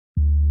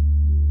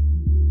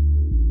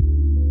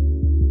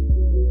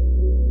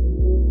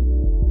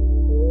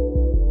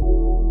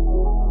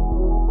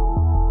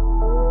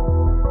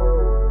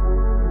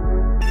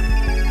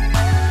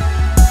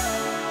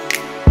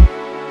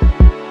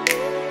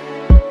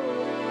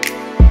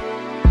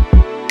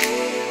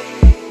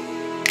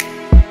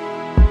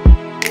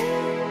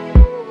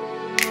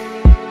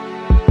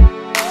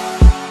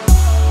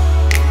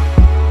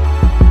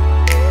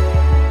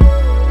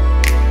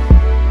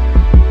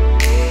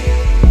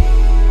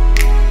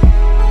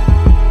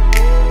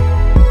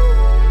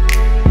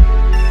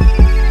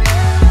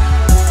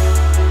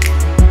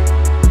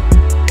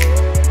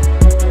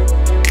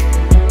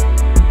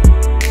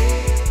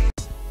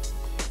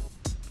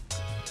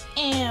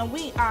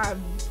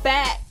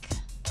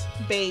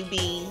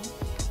baby.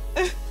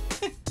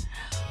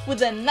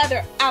 With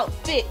another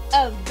outfit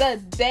of the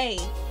day,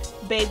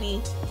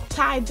 baby.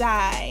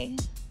 Tie-dye.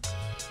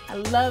 I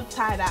love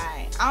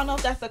tie-dye. I don't know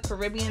if that's a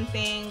Caribbean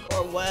thing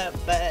or what,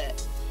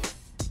 but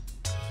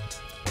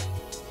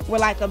we're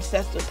like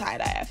obsessed with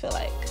tie-dye, I feel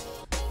like.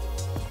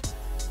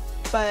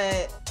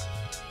 But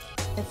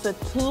it's a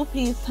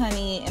two-piece,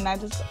 honey, and I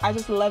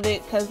just love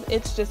it because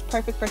it's just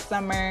perfect for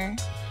summer.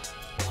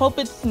 Hope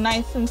it's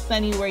nice and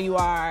sunny where you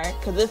are,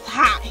 because it's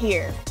hot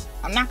here.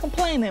 I'm not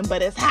complaining,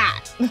 but it's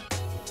hot.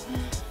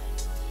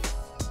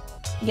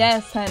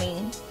 Yes,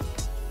 honey.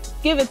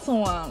 Give it to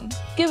him.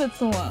 Give it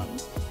to him.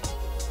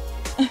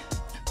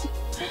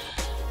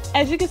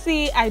 As you can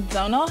see, I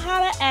don't know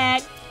how to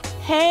act.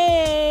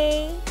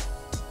 Hey,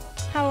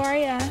 how are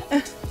ya?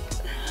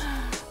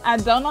 I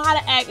don't know how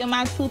to act in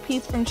my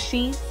two-piece from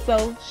She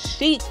So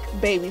Chic,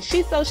 baby.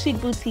 She So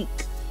Chic Boutique.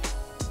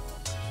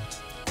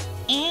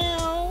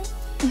 Ew.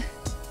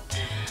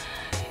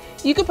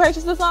 You can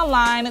purchase this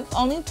online. It's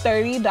only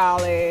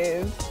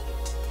 $30.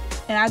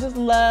 And I just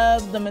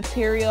love the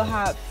material,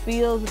 how it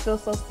feels. It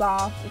feels so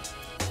soft. It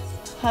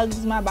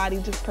hugs my body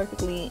just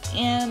perfectly.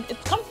 And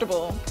it's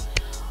comfortable.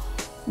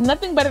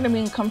 Nothing better than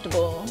being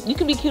comfortable. You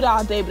can be cute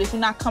all day, but if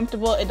you're not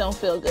comfortable, it don't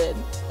feel good.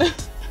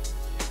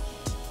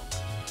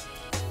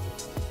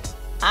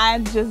 I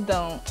just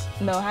don't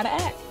know how to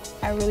act.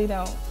 I really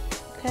don't.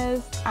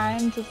 Because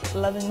I'm just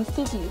loving this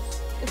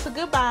two-piece. It's a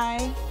good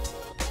buy.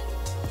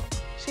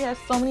 She has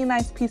so many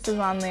nice pieces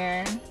on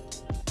there.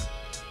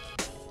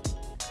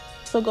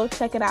 So go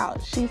check it out.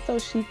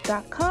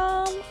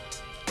 shesochic.com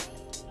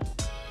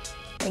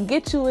and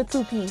get you a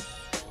two-piece.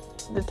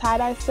 The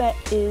tie-dye set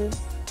is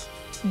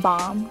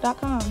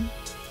bomb.com.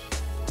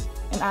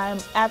 And I'm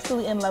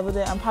absolutely in love with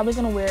it. I'm probably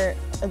going to wear it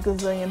a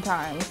gazillion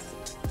times.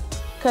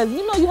 Because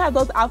you know you have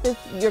those outfits,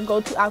 your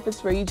go-to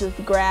outfits where you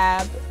just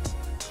grab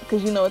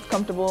because you know it's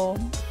comfortable.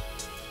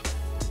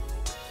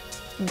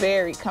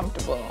 Very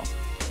comfortable.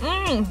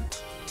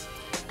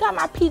 Got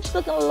my peach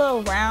looking a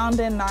little round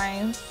and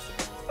nice.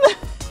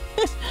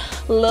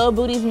 Little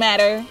booties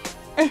matter.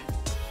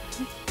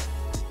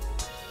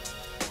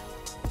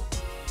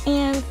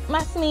 And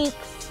my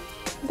sneaks,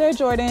 they're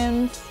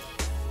Jordans.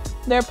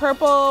 They're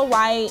purple,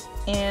 white,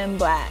 and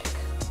black.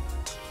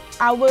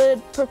 I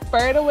would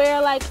prefer to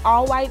wear like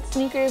all white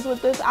sneakers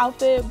with this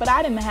outfit, but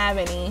I didn't have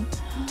any.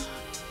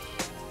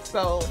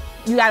 So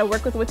you gotta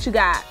work with what you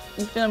got.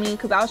 You feel me?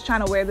 Because I was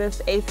trying to wear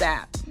this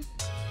ASAP.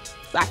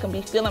 So I can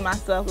be feeling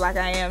myself like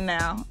I am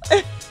now.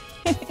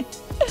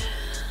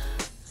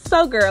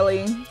 So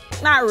girly.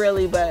 Not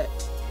really, but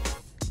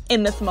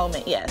in this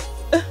moment, yes.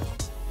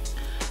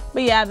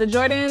 But yeah, the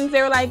Jordans,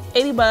 they were like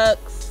 80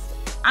 bucks.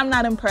 I'm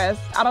not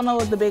impressed. I don't know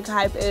what the big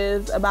hype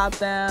is about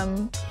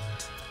them.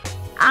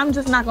 I'm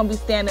just not gonna be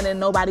standing in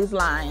nobody's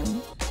line.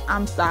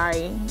 I'm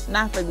sorry,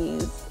 not for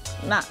these.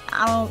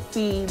 I don't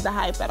see the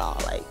hype at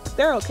all. Like,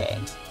 they're okay.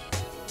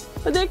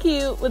 But they're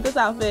cute with this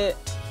outfit.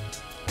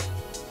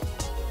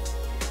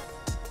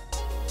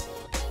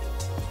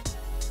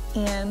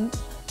 And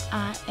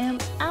I am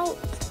out.